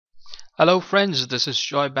Hello friends, this is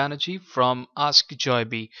Joy Banerjee from Ask Joy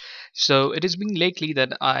B. So it has been lately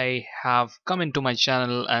that I have come into my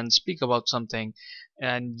channel and speak about something.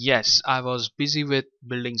 And yes, I was busy with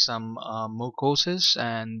building some more courses,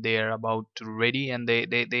 and they are about to ready, and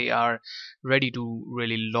they are ready to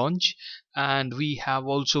really launch. And we have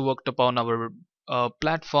also worked upon our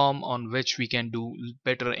platform on which we can do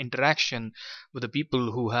better interaction with the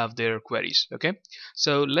people who have their queries. Okay,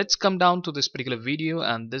 so let's come down to this particular video,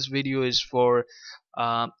 and this video is for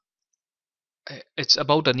uh, it's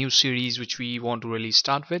about a new series which we want to really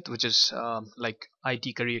start with, which is like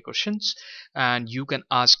IT career questions. And you can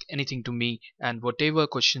ask anything to me, and whatever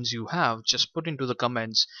questions you have, just put into the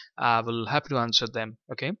comments. I will happy to answer them.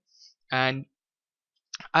 Okay, and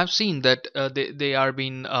I've seen that they are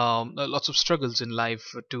being lots of struggles in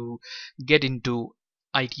life to get into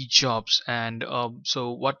IT jobs, and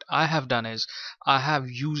so what I have done is I have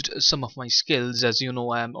used some of my skills. As you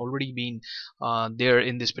know, I am already been there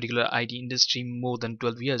in this particular IT industry more than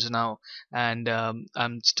 12 years now, and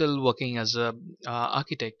I'm still working as a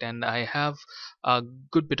architect, and I have a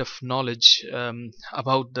good bit of knowledge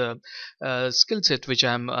about the skill set which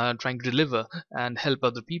I'm trying to deliver and help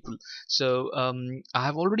other people. So I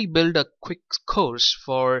have already built a quick course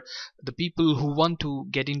for the people who want to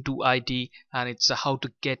get into IT, and it's a how to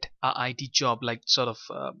get a IT job like sort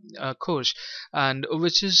of course, and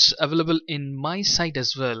which is available in my site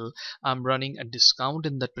as well. I'm running a discount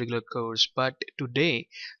in that particular course, but today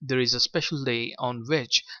there is a special day on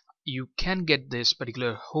which you can get this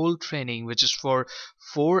particular whole training, which is for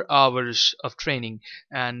 4 hours of training,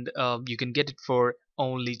 and you can get it for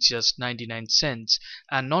only just 99 cents.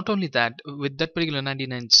 And not only that, with that particular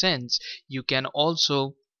 99 cents you can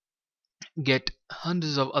also get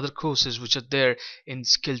hundreds of other courses which are there in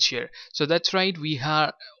Skillshare. So that's right, we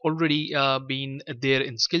have already been there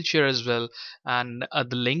in Skillshare as well, and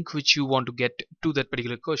the link which you want to get to that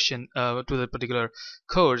particular question, to that particular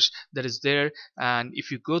course, that is there. And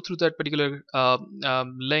if you go through that particular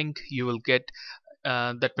link, you will get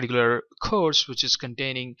that particular course, which is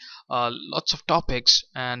containing lots of topics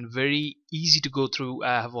and very easy to go through.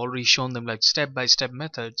 I have already shown them like step by step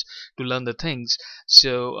methods to learn the things.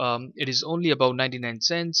 So it is only about 99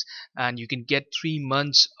 cents, and you can get 3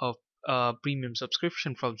 months of premium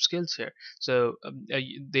subscription from Skillshare. So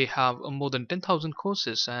they have more than 10,000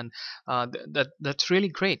 courses, and that's really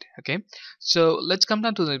great. Okay, so let's come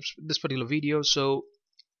down to this particular video. So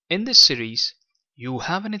in this series, you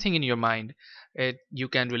have anything in your mind, you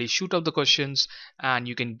can really shoot out the questions, and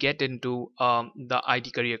you can get into the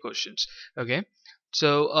IT career questions. Okay,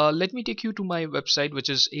 so let me take you to my website, which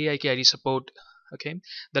is AIKID support. Okay,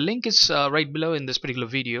 the link is right below in this particular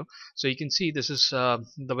video, so you can see this is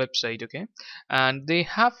the website. Okay, and there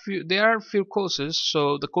are few courses.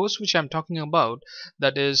 So the course which I'm talking about,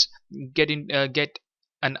 that is get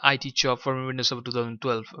an IT job for Windows Server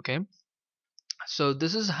 2012. Okay, so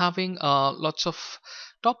this is having lots of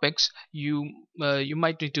topics you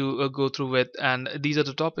might need to go through with, and these are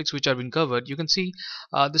the topics which have been covered. You can see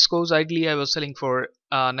this course ideally I was selling for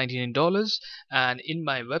 $99, and in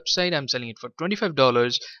my website I'm selling it for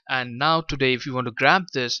 $25. And now today, if you want to grab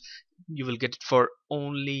this, you will get it for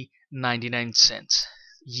only 99 cents.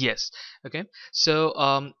 Yes. Okay,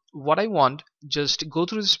 so what I want, just go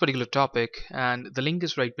through this particular topic, and the link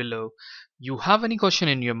is right below. You have any question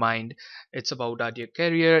in your mind, it's about your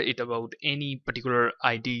career, it about any particular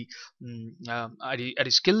ID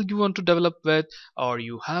skill you want to develop with, or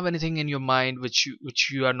you have anything in your mind which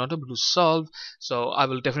you are not able to solve, so I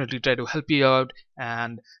will definitely try to help you out.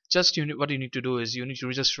 And just what you need to do is you need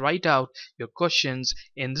to just write out your questions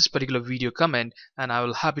in this particular video comment, and I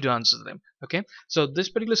will happy to answer them. Okay, so this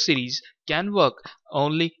particular series can work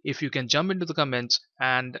only if you can jump into the comments,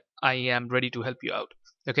 and I am ready to help you out.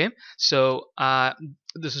 Okay, so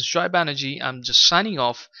this is Joy Banerjee, I'm just signing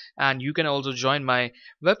off. And you can also join my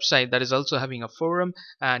website, that is also having a forum,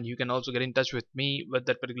 and you can also get in touch with me with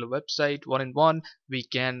that particular website one on one. We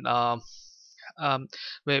can um,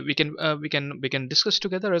 we can discuss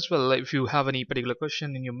together as well if you have any particular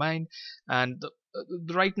question in your mind. And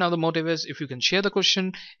right now the motive is, if you can share the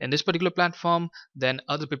question in this particular platform, then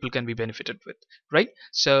other people can be benefited with, right?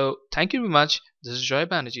 So thank you very much. This is Joy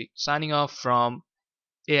Banerjee signing off from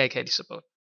AIKD support.